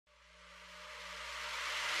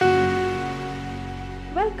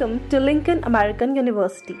Welcome to Lincoln American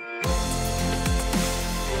University.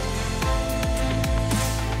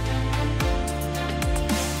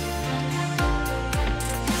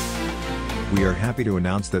 We are happy to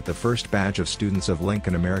announce that the first batch of students of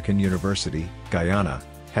Lincoln American University, Guyana,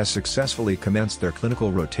 has successfully commenced their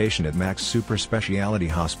clinical rotation at Max Super Speciality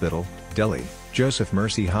Hospital, Delhi, Joseph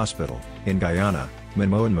Mercy Hospital, in Guyana,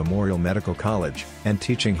 Manmohan Memorial Medical College, and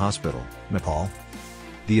Teaching Hospital, Nepal.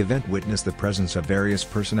 The event witnessed the presence of various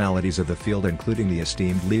personalities of the field including the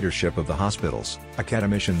esteemed leadership of the hospitals,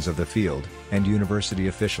 academicians of the field, and university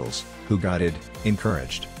officials, who guided,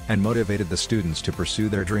 encouraged, and motivated the students to pursue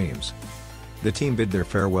their dreams. The team bid their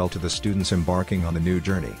farewell to the students embarking on the new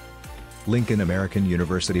journey. Lincoln American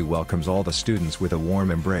University welcomes all the students with a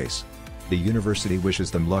warm embrace. The university wishes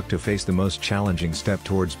them luck to face the most challenging step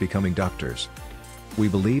towards becoming doctors. We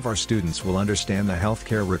believe our students will understand the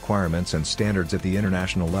healthcare requirements and standards at the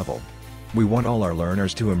international level. We want all our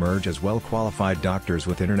learners to emerge as well-qualified doctors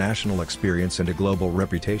with international experience and a global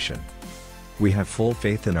reputation. We have full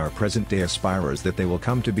faith in our present-day aspirers that they will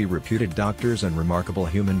come to be reputed doctors and remarkable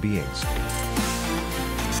human beings.